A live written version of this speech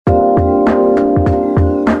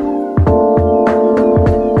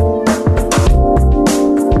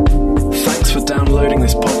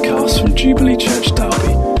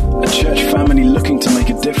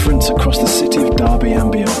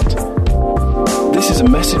a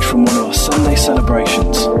message from one of our Sunday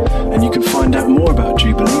celebrations, and you can find out more about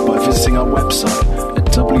Jubilee by visiting our website at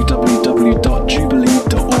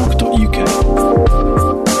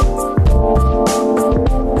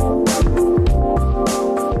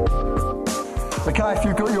www.jubilee.org.uk. Okay, if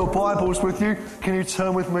you've got your Bibles with you, can you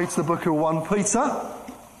turn with me to the book of 1 Peter?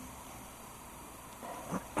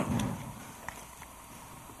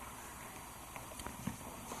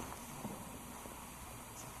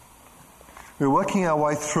 We're working our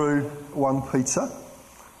way through 1 Peter,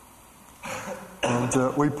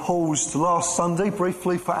 and we paused last Sunday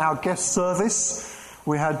briefly for our guest service.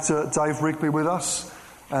 We had Dave Rigby with us,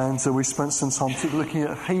 and we spent some time looking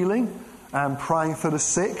at healing and praying for the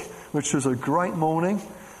sick, which was a great morning.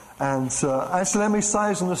 And actually, let me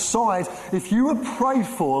say as an aside, if you were prayed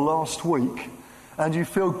for last week and you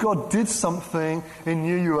feel God did something in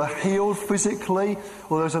you, you were healed physically,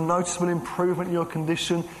 or there's a noticeable improvement in your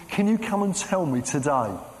condition, can you come and tell me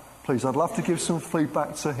today? Please, I'd love to give some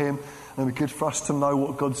feedback to him, and it'd be good for us to know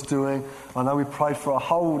what God's doing. I know we prayed for a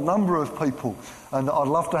whole number of people, and I'd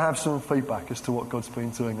love to have some feedback as to what God's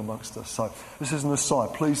been doing amongst us. So this is an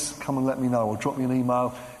aside. Please come and let me know, or drop me an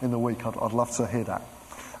email in the week. I'd love to hear that.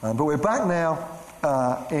 But we're back now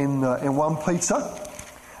in 1 Peter.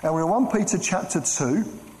 And we're in 1 Peter chapter 2.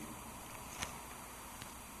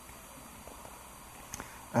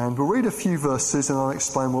 And we'll read a few verses and I'll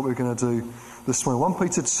explain what we're going to do this morning. 1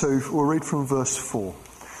 Peter 2, we'll read from verse 4.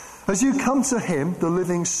 As you come to him, the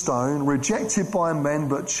living stone, rejected by men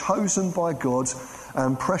but chosen by God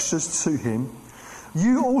and precious to him,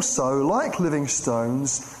 you also, like living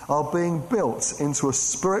stones, are being built into a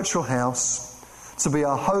spiritual house to be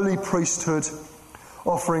a holy priesthood,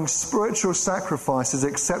 offering spiritual sacrifices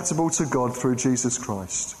acceptable to God through Jesus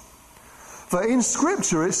Christ. For in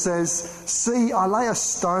Scripture it says, "See, I lay a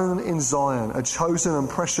stone in Zion, a chosen and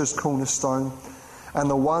precious cornerstone, and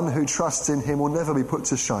the one who trusts in him will never be put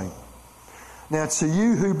to shame. Now to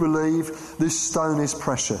you who believe, this stone is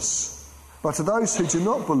precious. But to those who do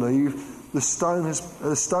not believe, the stone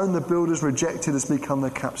the builders rejected has become the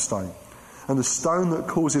capstone, and the stone that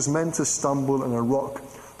causes men to stumble, and a rock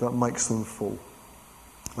that makes them fall.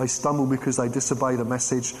 They stumble because they disobey the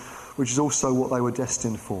message, which is also what they were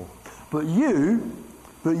destined for. But you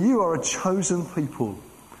are a chosen people,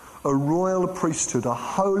 a royal priesthood, a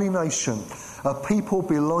holy nation, a people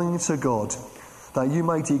belonging to God, that you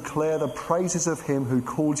may declare the praises of him who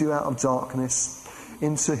called you out of darkness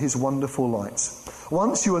into his wonderful light.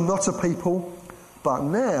 Once you were not a people, but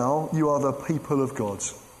now you are the people of God.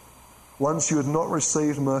 Once you had not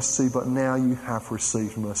received mercy, but now you have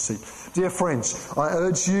received mercy. Dear friends, I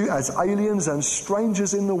urge you as aliens and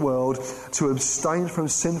strangers in the world to abstain from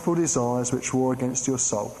sinful desires which war against your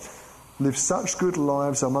soul. Live such good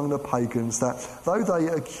lives among the pagans that, though they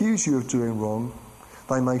accuse you of doing wrong,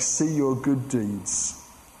 they may see your good deeds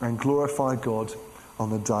and glorify God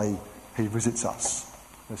on the day he visits us.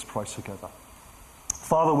 Let's pray together.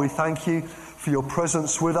 Father, we thank you for your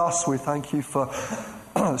presence with us. We thank you for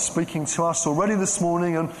speaking to us already this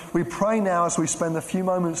morning, and we pray now as we spend a few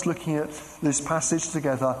moments looking at this passage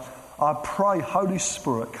together, I pray, Holy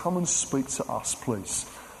Spirit, come and speak to us, please.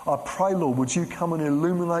 I pray, Lord, would you come and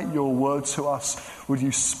illuminate your word to us? Would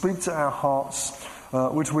you speak to our hearts?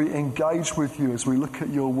 Would we engage with you as we look at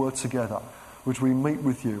your word together? Would we meet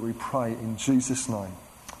with you? We pray in Jesus' name.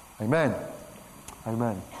 Amen.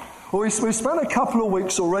 Amen. Well, we've spent a couple of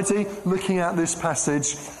weeks already looking at this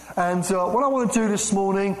passage, and what I want to do this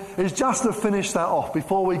morning is just to finish that off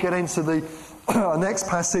before we get into the next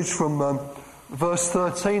passage from verse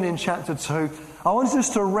 13 in chapter 2. I want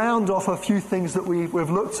just to round off a few things that we've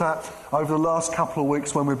looked at over the last couple of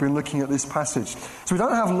weeks when we've been looking at this passage. So we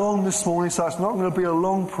don't have long this morning, so it's not going to be a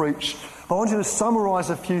long preach. I want you to summarise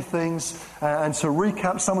a few things and to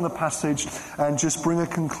recap some of the passage and just bring a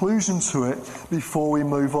conclusion to it before we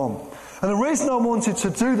move on. And the reason I wanted to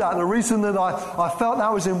do that, the reason that I felt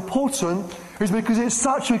that was important, is because it's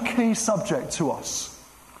such a key subject to us.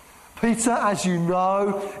 Peter, as you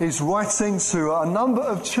know, is writing to a number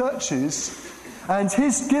of churches, and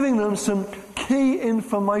he's giving them some key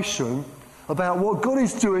information about what God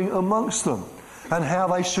is doing amongst them and how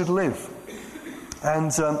they should live.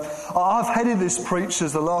 And I've headed this preach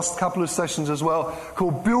as the last couple of sessions as well,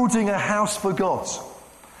 called Building a House for God.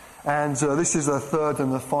 And this is the third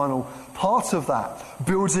and the final part of that,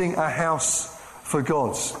 building a house for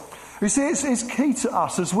God. You see, it's key to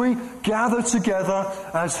us as we gather together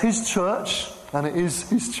as his church, and it is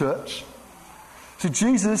his church. So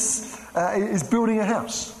Jesus is building a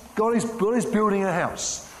house. God is building a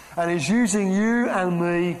house. And he's using you and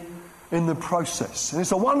me in the process. And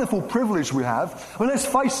it's a wonderful privilege we have. But let's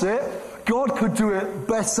face it, God could do it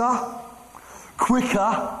better,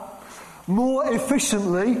 quicker, more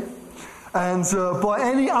efficiently, and by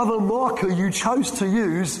any other marker you chose to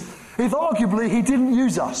use, if arguably he didn't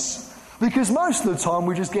use us. Because most of the time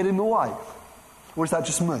we just get in the way. Or is that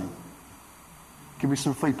just me? Give me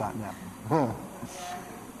some feedback now.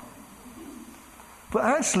 But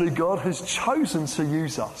actually God has chosen to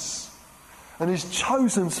use us. And he's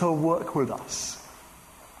chosen to work with us.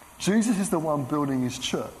 Jesus is the one building his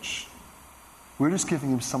church. We're just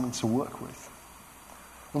giving him something to work with.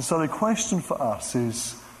 And so the question for us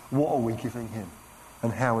is, what are we giving him?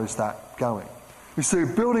 And how is that going? You see,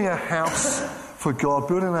 building a house for God,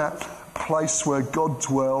 building that place where God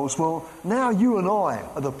dwells. Well, now you and I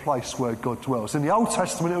are the place where God dwells. In the Old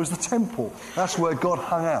Testament, it was the temple. That's where God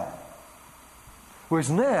hung out. Whereas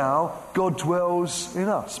now, God dwells in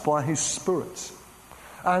us by his Spirit.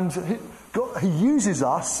 And he uses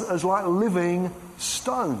us as like living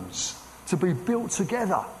stones to be built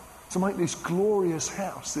together to make this glorious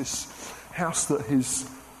house, this house that he's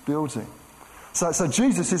building. So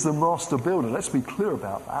Jesus is the master builder. Let's be clear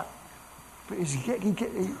about that. But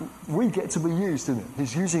we get to be used in it.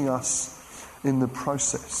 He's using us in the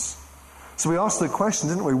process. So we asked the question,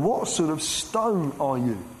 didn't we? What sort of stone are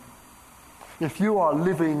you? If you are a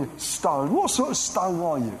living stone, what sort of stone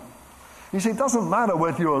are you? You see, it doesn't matter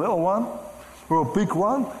whether you're a little one or a big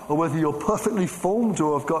one, or whether you're perfectly formed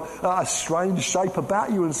or have got a strange shape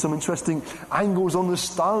about you and some interesting angles on the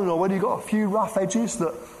stone, or whether you've got a few rough edges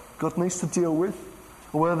that God needs to deal with,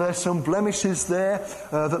 or whether there's some blemishes there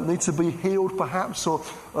that need to be healed perhaps, or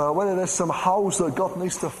whether there's some holes that God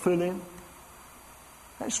needs to fill in.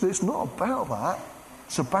 Actually, it's not about that.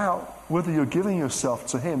 It's about whether you're giving yourself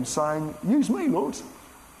to him, saying, use me, Lord.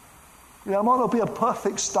 You know, I might not be a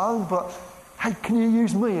perfect stone, but hey, can you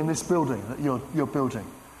use me in this building that you're building?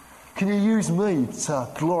 Can you use me to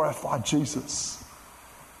glorify Jesus?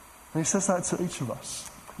 And he says that to each of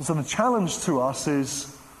us. And so the challenge to us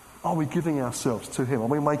is, are we giving ourselves to him? Are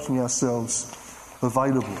we making ourselves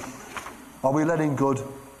available? Are we letting God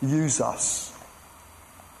use us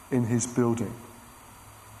in his building?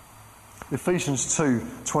 Ephesians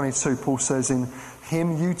 2:22, Paul says, in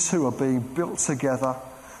him you two are being built together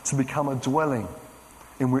to become a dwelling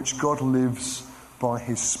in which God lives by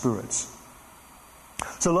his Spirit.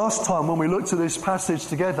 So last time when we looked at this passage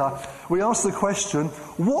together, we asked the question,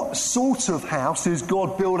 what sort of house is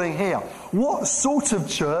God building here? What sort of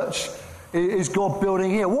church is God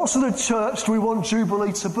building here? What sort of church do we want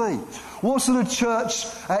Jubilee to be? What sort of church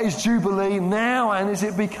is Jubilee now, and is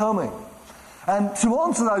it becoming? And to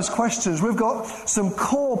answer those questions, we've got some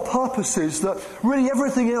core purposes that really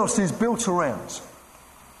everything else is built around.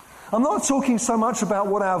 I'm not talking so much about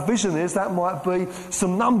what our vision is. That might be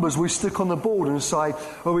some numbers we stick on the board and say,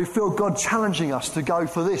 well, we feel God challenging us to go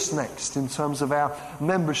for this next in terms of our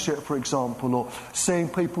membership, for example, or seeing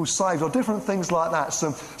people saved, or different things like that.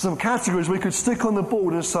 Some categories we could stick on the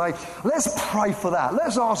board and say, let's pray for that.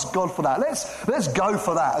 Let's ask God for that. Let's go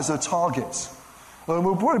for that as a target. And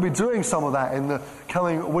we'll probably be doing some of that in the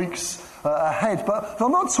coming weeks ahead. But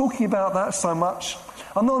I'm not talking about that so much.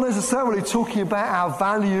 I'm not necessarily talking about our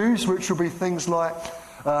values, which will be things like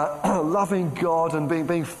loving God and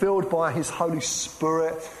being filled by his Holy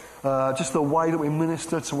Spirit, just the way that we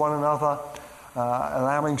minister to one another,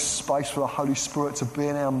 allowing space for the Holy Spirit to be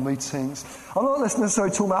in our meetings. I'm not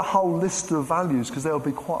necessarily talking about a whole list of values, because there will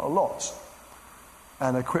be quite a lot.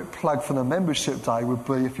 And a quick plug for the membership day would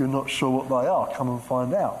be, if you're not sure what they are, come and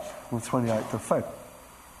find out on the 28th of Feb.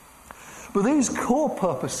 But these core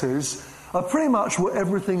purposes are pretty much what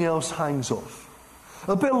everything else hangs off.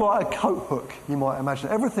 A bit like a coat hook, you might imagine.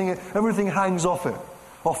 Everything hangs off it.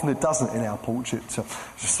 Often it doesn't in our porch, it's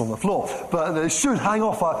just on the floor. But it should hang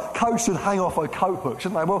off, a coat should hang off a coat hook,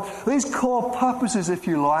 shouldn't they? Well, these core purposes, if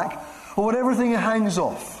you like, are what everything hangs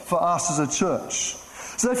off for us as a church.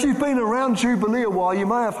 So if you've been around Jubilee a while, you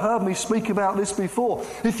may have heard me speak about this before.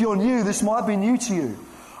 If you're new, this might be new to you.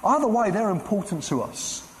 Either way, they're important to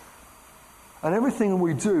us. And everything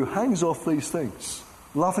we do hangs off these things.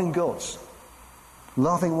 Loving God,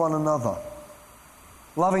 loving one another,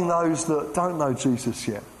 loving those that don't know Jesus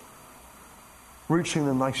yet, reaching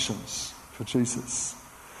the nations for Jesus.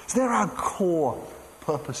 So they're our core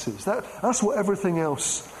purposes. That's what everything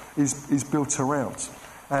else is built around.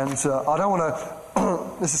 And I don't want to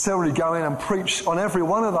necessarily go in and preach on every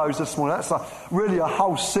one of those this morning. That's really a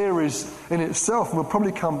whole series in itself, and we'll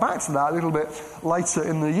probably come back to that a little bit later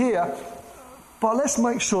in the year. But let's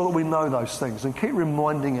make sure that we know those things and keep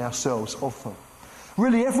reminding ourselves of them.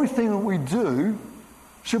 Really, everything that we do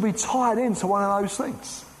should be tied into one of those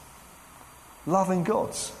things. Loving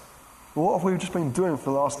God. What have we just been doing for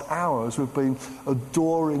the last hours? We've been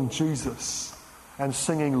adoring Jesus and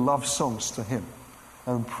singing love songs to him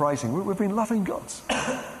and praising. We've been loving God.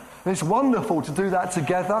 And it's wonderful to do that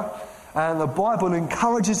together. And the Bible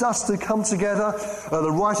encourages us to come together.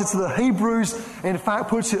 The writer to the Hebrews, in fact,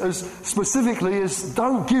 puts it as specifically as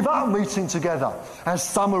don't give up meeting together, as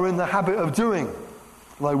some are in the habit of doing.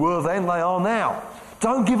 They were then, they are now.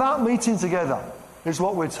 Don't give up meeting together, is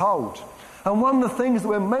what we're told. And one of the things that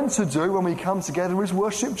we're meant to do when we come together is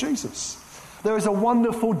worship Jesus. There is a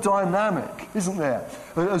wonderful dynamic, isn't there?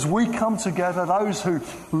 As we come together, those who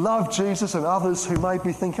love Jesus and others who may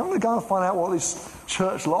be thinking, I'm going to go and find out what this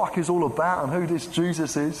church like is all about and who this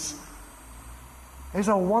Jesus is. There's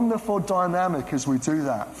a wonderful dynamic as we do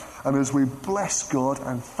that. And as we bless God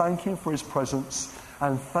and thank him for his presence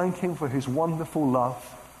and thank him for his wonderful love.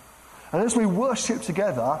 And as we worship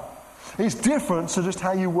together, it's different to just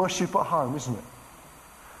how you worship at home, isn't it?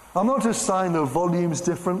 I'm not just saying the volume's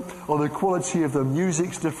different or the quality of the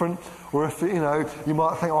music's different, or if, you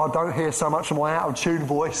might think, I don't hear so much of my out-of-tune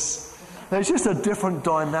voice. There's just a different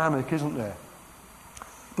dynamic, isn't there?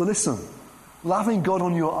 But listen, loving God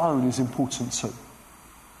on your own is important too.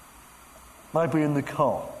 Maybe in the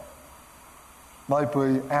car.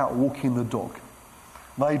 Maybe out walking the dog.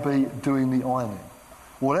 Maybe doing the ironing.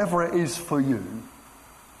 Whatever it is for you,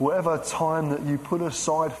 whatever time that you put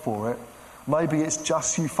aside for it, maybe it's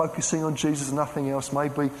just you focusing on Jesus and nothing else.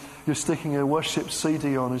 Maybe you're sticking a worship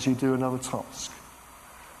CD on as you do another task.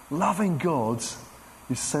 Loving God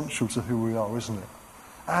is central to who we are, isn't it?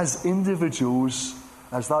 As individuals,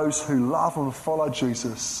 as those who love and follow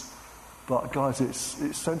Jesus, but guys,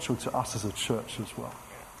 it's central to us as a church as well.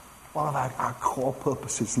 One of our core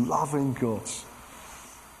purposes, loving God.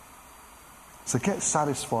 So get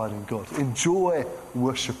satisfied in God. Enjoy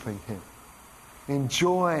worshipping him.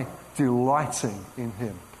 Enjoy delighting in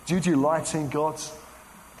him. Do you delight in God?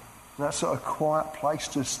 That sort of quiet place,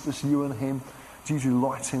 just you and him. Do you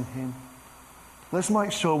delight in him? Let's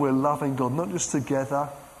make sure we're loving God, not just together,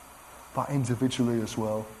 but individually as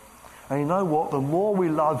well. And you know what? The more we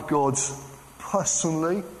love God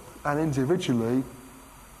personally and individually,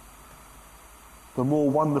 the more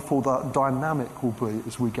wonderful that dynamic will be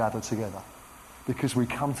as we gather together. Because we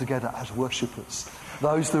come together as worshippers.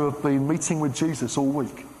 Those who have been meeting with Jesus all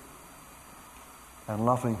week and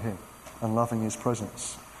loving him and loving his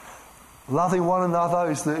presence. Loving one another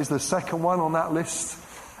is the second one on that list.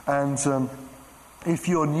 And if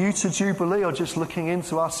you're new to Jubilee or just looking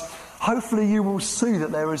into us, hopefully you will see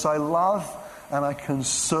that there is a love and a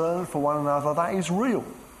concern for one another that is real.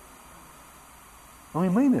 And we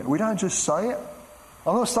mean it. We don't just say it.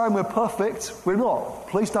 I'm not saying we're perfect. We're not.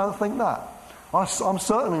 Please don't think that. I'm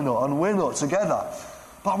certainly not, and we're not together.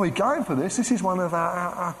 But we're going for this. This is one of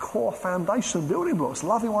our core foundation building blocks,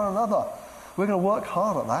 loving one another. We're going to work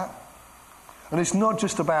hard at that. And it's not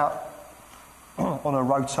just about on a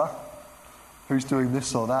rota, who's doing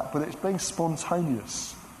this or that, but it's being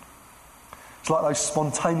spontaneous. It's like those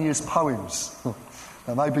spontaneous poems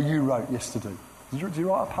that maybe you wrote yesterday. Did you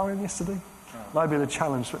write a poem yesterday? No. Maybe the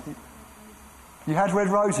challenge. You had red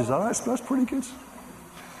roses. Oh, that's pretty good.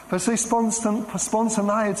 But see,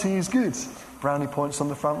 spontaneity is good. Brownie points on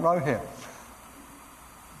the front row here.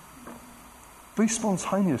 Be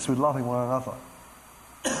spontaneous with loving one another,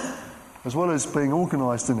 as well as being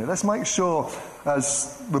organised in it. Let's make sure,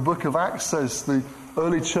 as the book of Acts says, the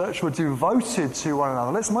early church were devoted to one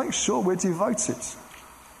another. Let's make sure we're devoted.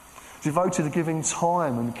 Devoted to giving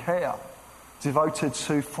time and care. Devoted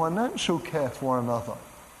to financial care for one another,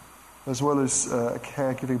 as well as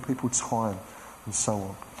care, giving people time and so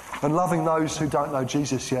on. And loving those who don't know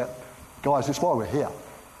Jesus yet. Guys, it's why we're here.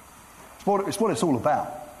 It's what it's all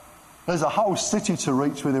about. There's a whole city to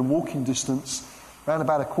reach within walking distance, around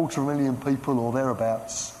about 250,000 people or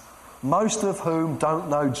thereabouts, most of whom don't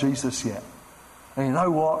know Jesus yet. And you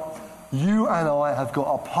know what? You and I have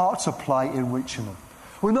got a part to play in reaching them.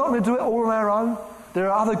 We're not going to do it all on our own.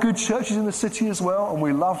 There are other good churches in the city as well, and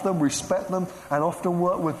we love them, respect them, and often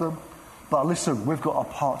work with them. But listen, we've got a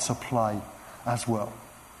part to play as well.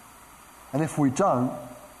 And if we don't,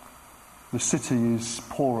 the city is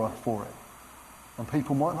poorer for it. And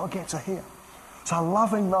people might not get to hear. So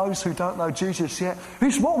loving those who don't know Jesus yet,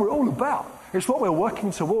 it's what we're all about. It's what we're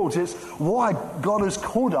working towards. It's why God has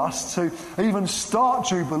called us to even start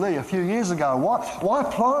Jubilee a few years ago. Why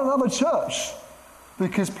plant another church?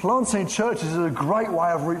 Because planting churches is a great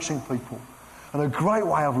way of reaching people. And a great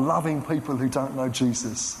way of loving people who don't know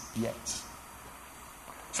Jesus yet.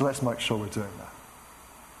 So let's make sure we're doing that.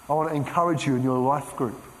 I want to encourage you in your life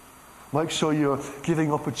group. Make sure you're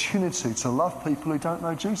giving opportunity to love people who don't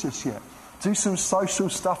know Jesus yet. Do some social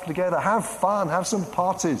stuff together. Have fun. Have some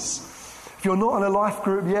parties. If you're not in a life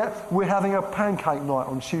group yet, we're having a pancake night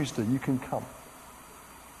on Tuesday. You can come.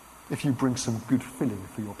 If you bring some good filling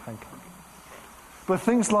for your pancake. But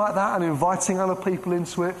things like that and inviting other people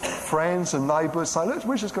into it, friends and neighbours, say, look,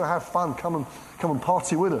 we're just going to have fun. Come and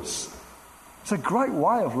party with us. It's a great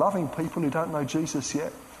way of loving people who don't know Jesus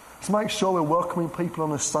yet. To make sure we're welcoming people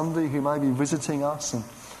on a Sunday who may be visiting us and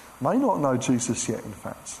may not know Jesus yet, in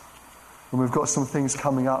fact. And we've got some things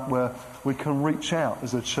coming up where we can reach out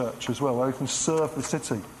as a church as well, where we can serve the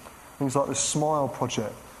city. Things like the Smile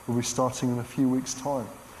Project will be starting in a few weeks' time,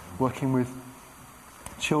 working with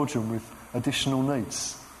children with additional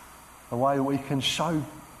needs, a way that we can show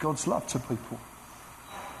God's love to people.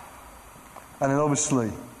 And then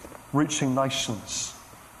obviously, reaching nations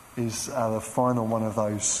is the final one of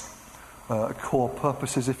those core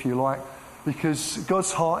purposes, if you like, because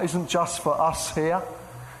God's heart isn't just for us here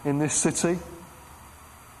in this city,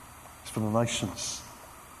 it's for the nations.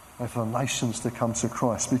 And for the nations to come to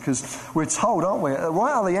Christ. Because we're told, aren't we,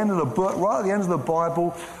 right at the end of the book, right at the end of the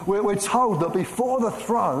Bible, we're told that before the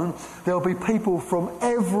throne there'll be people from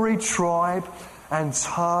every tribe and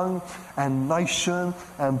tongue and nation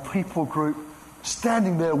and people group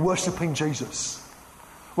standing there worshipping Jesus.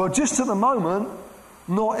 Well, just at the moment,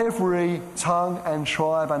 not every tongue and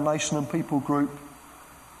tribe and nation and people group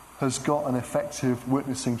has got an effective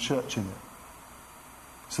witnessing church in it.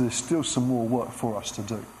 So there's still some more work for us to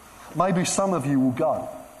do. Maybe some of you will go.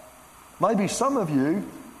 Maybe some of you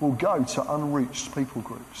will go to unreached people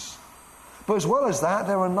groups. But as well as that,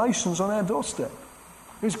 there are nations on our doorstep.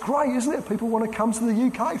 It's great, isn't it? People want to come to the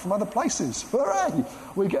UK from other places. Hooray!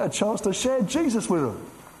 We get a chance to share Jesus with them.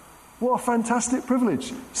 What a fantastic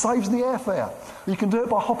privilege. Saves the airfare. You can do it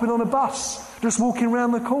by hopping on a bus, just walking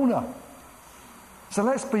around the corner. So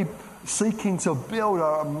let's be seeking to build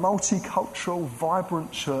a multicultural,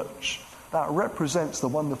 vibrant church that represents the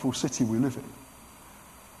wonderful city we live in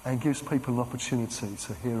and gives people an opportunity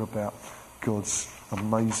to hear about God's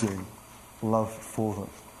amazing love for them.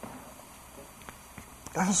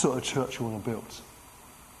 That's the sort of church we want to build.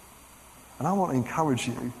 And I want to encourage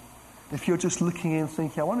you, if you're just looking in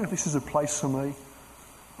thinking, I wonder if this is a place for me,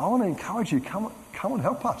 I want to encourage you, come and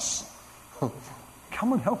help us.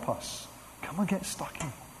 Come and help us. Come and get stuck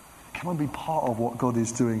in. Come and be part of what God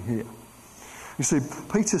is doing here. You see,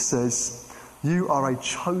 Peter says, you are a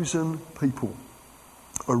chosen people,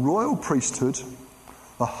 a royal priesthood,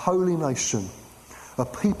 a holy nation, a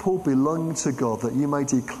people belonging to God, that you may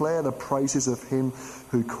declare the praises of him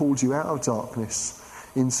who called you out of darkness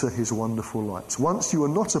into his wonderful light. Once you were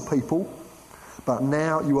not a people, but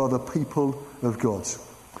now you are the people of God.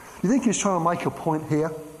 You think he's trying to make a point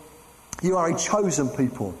here? You are a chosen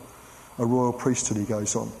people, a royal priesthood, he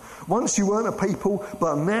goes on. Once you weren't a people,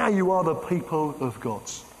 but now you are the people of God.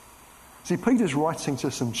 See, Peter's writing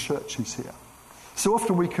to some churches here. So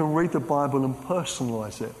often we can read the Bible and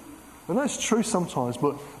personalise it. And that's true sometimes,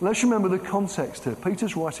 but let's remember the context here.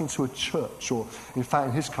 Peter's writing to a church, or in fact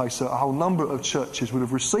in his case a whole number of churches would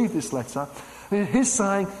have received this letter. And he's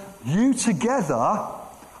saying, you together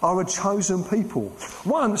are a chosen people.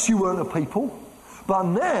 Once you weren't a people, but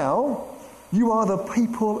now you are the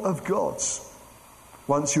people of God.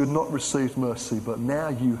 Once you had not received mercy, but now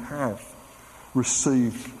you have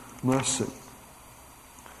received mercy.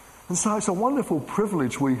 And so it's a wonderful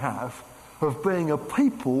privilege we have of being a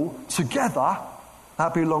people together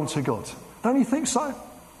that belong to God. Don't you think so?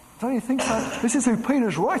 Don't you think so? This is who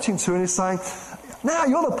Peter's writing to, and he's saying, now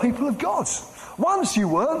you're the people of God. Once you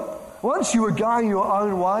weren't. Once you were going your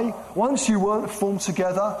own way. Once you weren't formed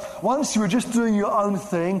together. Once you were just doing your own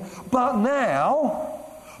thing. But now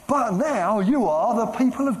you are the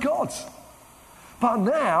people of God. But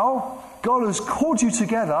now God has called you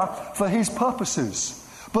together for his purposes.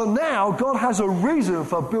 But now God has a reason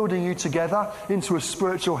for building you together into a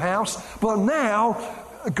spiritual house. But now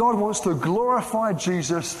God wants to glorify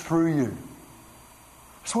Jesus through you.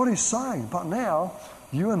 That's what he's saying. But now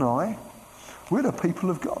you and I, we're the people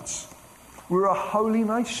of God. We're a holy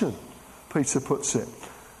nation, Peter puts it.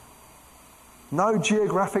 No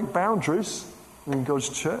geographic boundaries in God's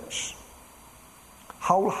church.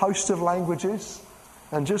 Whole host of languages.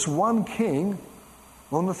 And just one king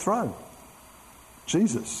on the throne.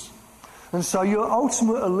 Jesus. And so your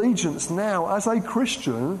ultimate allegiance now as a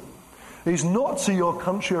Christian is not to your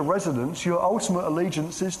country of residence. Your ultimate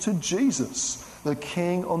allegiance is to Jesus, the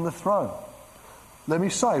King on the throne. Let me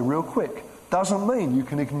say real quick, doesn't mean you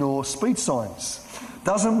can ignore speed signs.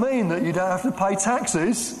 Doesn't mean that you don't have to pay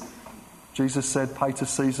taxes. Jesus said, pay to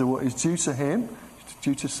Caesar what is due to him,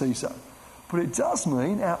 due to Caesar. But it does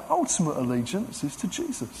mean our ultimate allegiance is to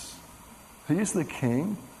Jesus. He is the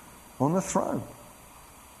King on the throne.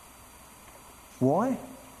 Why?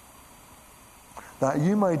 That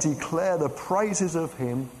you may declare the praises of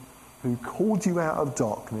him who called you out of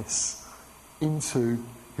darkness into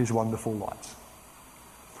his wonderful light.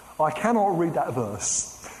 I cannot read that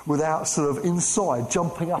verse without sort of inside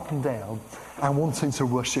jumping up and down and wanting to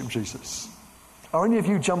worship Jesus. Are any of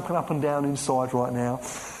you jumping up and down inside right now?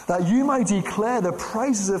 That you may declare the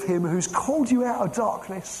praises of him who's called you out of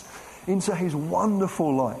darkness into his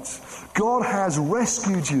wonderful light. God has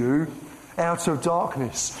rescued you out of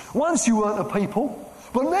darkness. Once you weren't a people,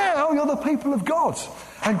 but now you're the people of God.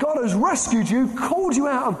 And God has rescued you, called you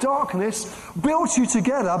out of darkness, built you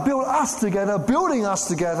together, built us together, building us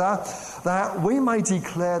together, that we may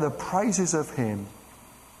declare the praises of him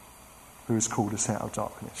who has called us out of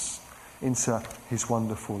darkness into his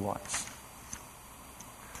wonderful light.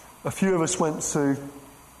 A few of us went to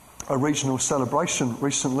a regional celebration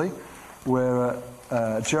recently where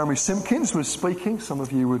Jeremy Simpkins was speaking. Some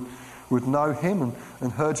of you would know him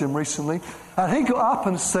and heard him recently. And he got up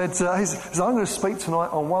and said, he said, I'm going to speak tonight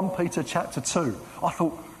on 1 Peter chapter 2. I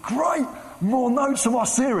thought, great, more notes for my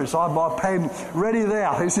series. I had my pen ready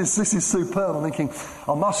there. This is superb. I'm thinking,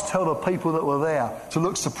 I must tell the people that were there to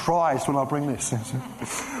look surprised when I bring this.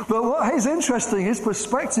 But what is interesting, his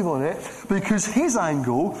perspective on it, because his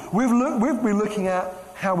angle, we've been looking at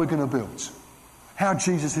how we're going to build. How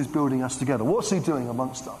Jesus is building us together. What's he doing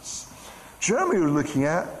amongst us? Jeremy was looking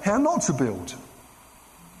at how not to build.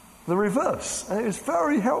 The reverse. And it was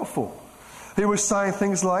very helpful. He was saying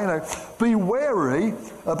things like, be wary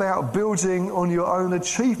about building on your own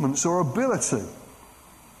achievements or ability,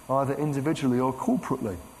 either individually or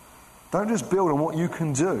corporately. Don't just build on what you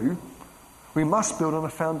can do. We must build on a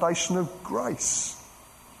foundation of grace.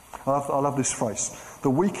 I love this phrase. The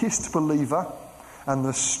weakest believer and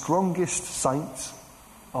the strongest saint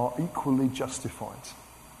are equally justified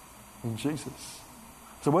in Jesus.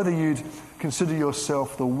 So whether you'd consider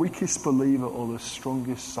yourself the weakest believer or the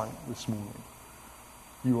strongest saint this morning,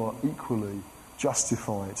 you are equally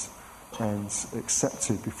justified and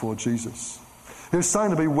accepted before Jesus. He was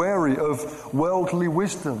saying to be wary of worldly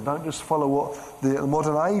wisdom. Don't just follow what the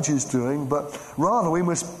modern age is doing, but rather we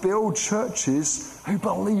must build churches who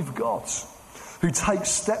believe God, who take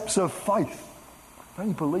steps of faith. Don't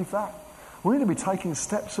you believe that? We need to be taking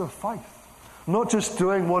steps of faith. Not just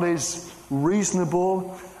doing what is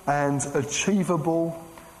reasonable and achievable,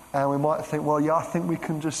 and we might think, well, yeah, I think we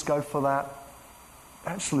can just go for that.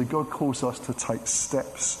 Actually, God calls us to take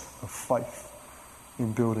steps of faith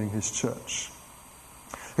in building his church.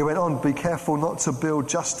 He went on, be careful not to build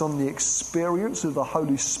just on the experience of the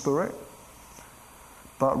Holy Spirit,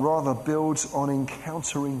 but rather build on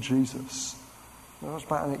encountering Jesus. It's not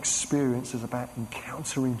about an experience, it's about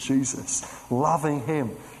encountering Jesus, loving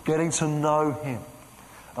him, getting to know him,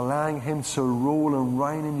 allowing him to rule and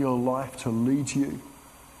reign in your life, to lead you,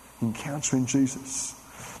 encountering Jesus.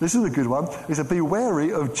 This is a good one. He said, be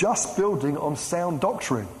wary of just building on sound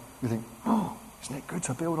doctrine. You think, oh, isn't it good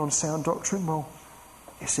to build on sound doctrine? Well,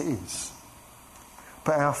 yes it is.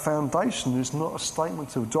 But our foundation is not a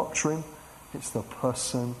statement of doctrine, it's the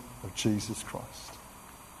person of Jesus Christ.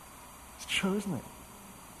 It's true, isn't it?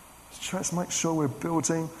 It's true. Let's make sure we're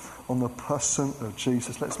building on the person of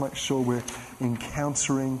Jesus. Let's make sure we're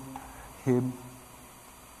encountering him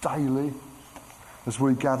daily as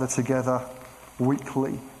we gather together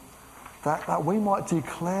weekly, that we might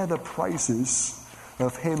declare the praises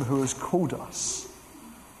of him who has called us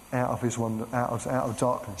out of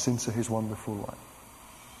darkness into his wonderful light.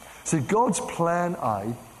 See, God's plan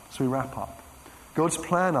A, as we wrap up, God's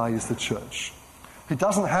plan A is the church. He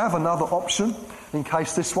doesn't have another option in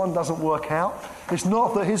case this one doesn't work out. It's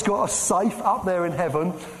not that he's got a safe up there in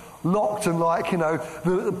heaven, locked and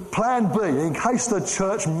the plan B, in case the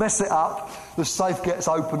church mess it up, the safe gets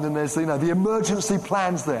opened and there's, the emergency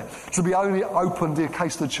plans there to be only opened in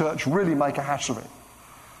case the church really make a hash of it.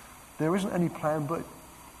 There isn't any plan B.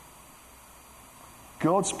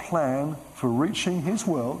 God's plan for reaching his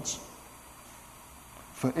world,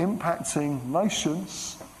 for impacting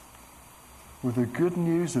nations with the good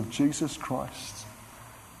news of Jesus Christ,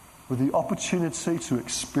 with the opportunity to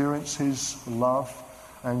experience his love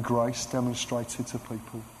and grace demonstrated to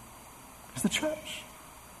people, is the church.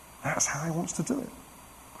 That's how he wants to do it.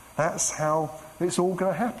 That's how it's all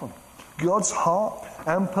going to happen. God's heart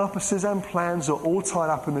and purposes and plans are all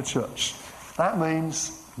tied up in the church. That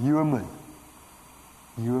means you and me.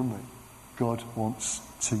 You and me. God wants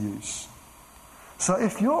to use. So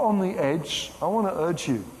if you're on the edge, I want to urge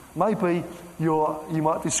you. Maybe you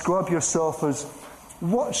might describe yourself as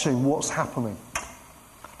watching what's happening.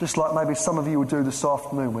 Just like maybe some of you will do this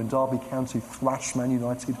afternoon when Derby County thrash Man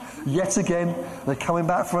United yet again. They're coming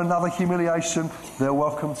back for another humiliation. They're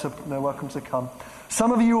welcome to come.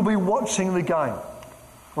 Some of you will be watching the game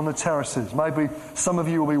on the terraces. Maybe some of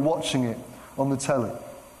you will be watching it on the telly.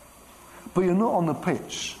 But you're not on the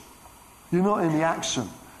pitch. You're not in the action.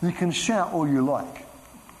 You can shout all you like,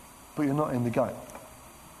 but you're not in the game.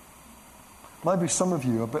 Maybe some of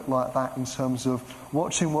you are a bit like that in terms of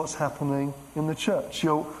watching what's happening in the church.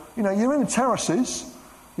 You're in the terraces,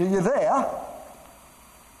 you're there,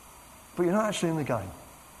 but you're not actually in the game.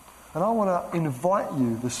 And I want to invite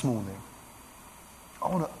you this morning. I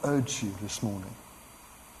want to urge you this morning.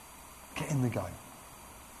 Get in the game.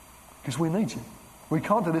 Because we need you. We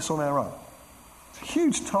can't do this on our own. It's a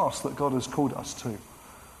huge task that God has called us to.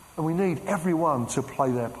 And we need everyone to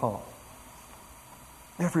play their part.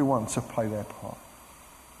 Everyone to play their part.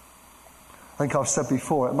 I think I've said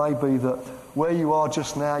before, it may be that where you are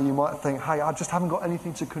just now, you might think, hey, I just haven't got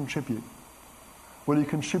anything to contribute. Well, you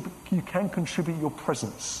can contribute your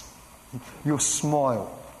presence, your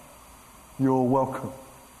smile, your welcome.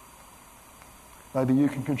 Maybe you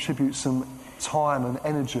can contribute some time and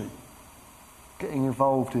energy, getting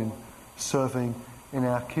involved in serving in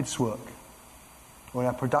our kids' work or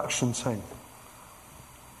our production team.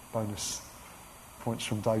 Bonus points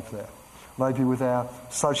from Dave there. Maybe with our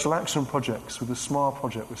social action projects, with the Smile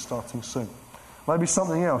project we're starting soon. Maybe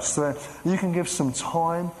something else where you can give some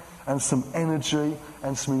time and some energy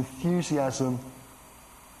and some enthusiasm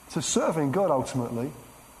to serving God ultimately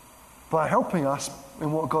by helping us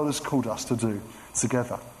in what God has called us to do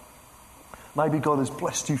together. Maybe God has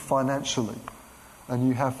blessed you financially and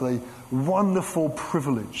you have the wonderful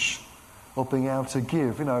privilege of being able to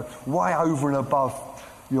give, way over and above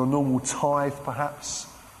your normal tithe perhaps,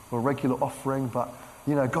 or regular offering, but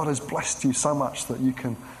God has blessed you so much that you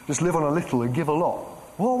can just live on a little and give a lot.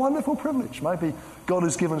 What a wonderful privilege. Maybe God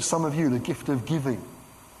has given some of you the gift of giving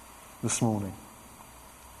this morning.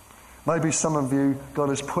 Maybe some of you, God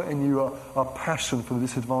has put in you a passion for the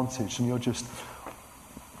disadvantaged and you're just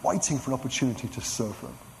waiting for an opportunity to serve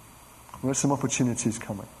them. There's some opportunities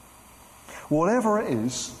coming. Whatever it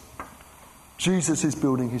is, Jesus is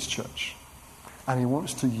building his church. And he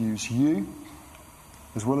wants to use you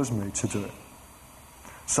as well as me to do it.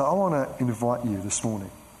 So I want to invite you this morning.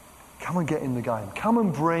 Come and get in the game. Come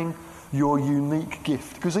and bring your unique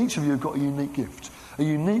gift. Because each of you have got a unique gift. A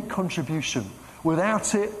unique contribution.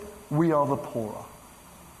 Without it, we are the poorer.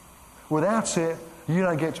 Without it, you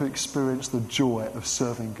don't get to experience the joy of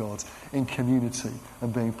serving God in community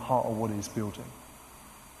and being part of what he's building.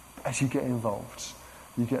 As you get involved,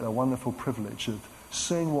 you get the wonderful privilege of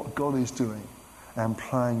seeing what God is doing and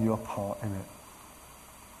playing your part in it.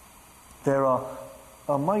 There are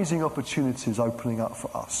amazing opportunities opening up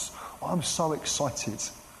for us. I'm so excited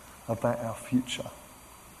about our future.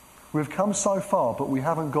 We've come so far, but we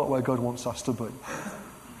haven't got where God wants us to be.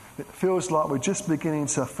 It feels like we're just beginning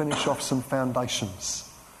to finish off some foundations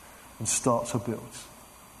and start to build.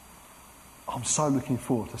 I'm so looking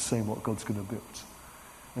forward to seeing what God's going to build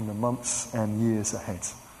in the months and years ahead.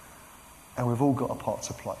 And we've all got a part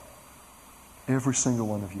to play. Every single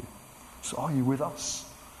one of you. So are you with us?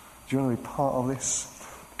 Do you want to be part of this?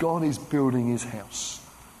 God is building his house.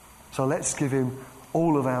 So let's give him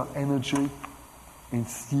all of our energy,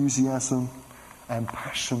 enthusiasm, and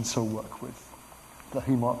passion to work with, that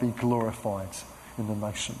he might be glorified in the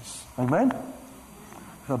nations. Amen?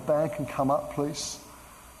 If the band can come up, please.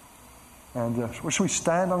 And shall we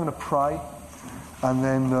stand? I'm going to pray. And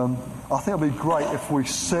then I think it'll be great if we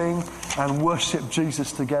sing and worship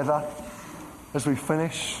Jesus together as we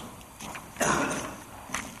finish.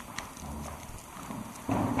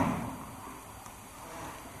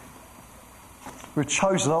 We're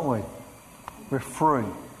chosen, aren't we? We're free.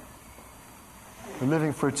 We're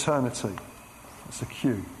living for eternity. It's a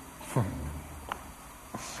cue.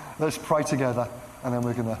 Let's pray together and then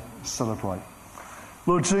we're going to celebrate.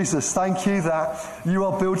 Lord Jesus, thank you that you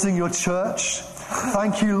are building your church.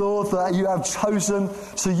 Thank you, Lord, that you have chosen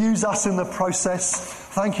to use us in the process.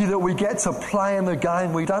 Thank you that we get to play in the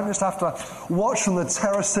game. We don't just have to watch from the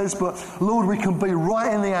terraces, but Lord, we can be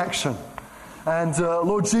right in the action. And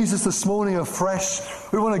Lord Jesus, this morning afresh,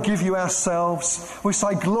 we want to give you ourselves. We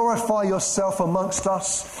say, glorify yourself amongst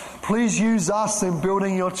us. Please use us in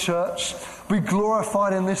building your church. Be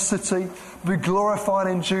glorified in this city. Be glorified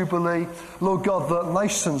in Jubilee. Lord God, that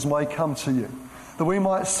nations may come to you. That we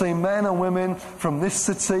might see men and women from this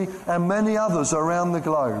city and many others around the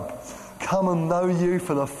globe come and know you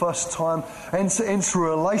for the first time, enter into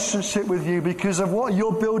a relationship with you because of what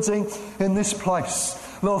you're building in this place.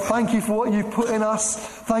 Lord, thank you for what you've put in us.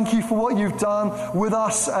 Thank you for what you've done with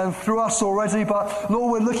us and through us already. But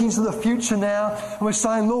Lord, we're looking to the future now, and we're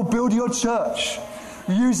saying, Lord, build your church.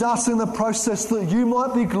 Use us in the process that you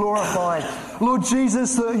might be glorified. Lord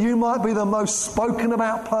Jesus, that you might be the most spoken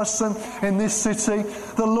about person in this city.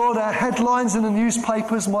 The Lord, our headlines in the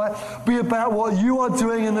newspapers might be about what you are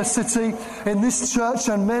doing in the city, in this church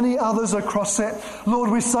and many others across it. Lord,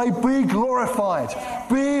 we say, be glorified,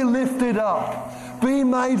 be lifted up, be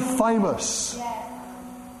made famous,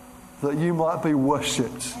 that you might be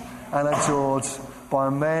worshipped and adored by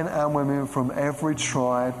men and women from every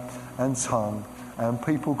tribe and tongue and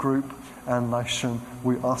people group and nation.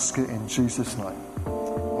 We ask it in Jesus' name.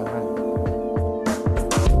 Amen.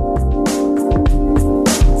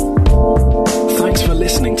 Thanks for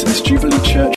listening to this Jubilee Church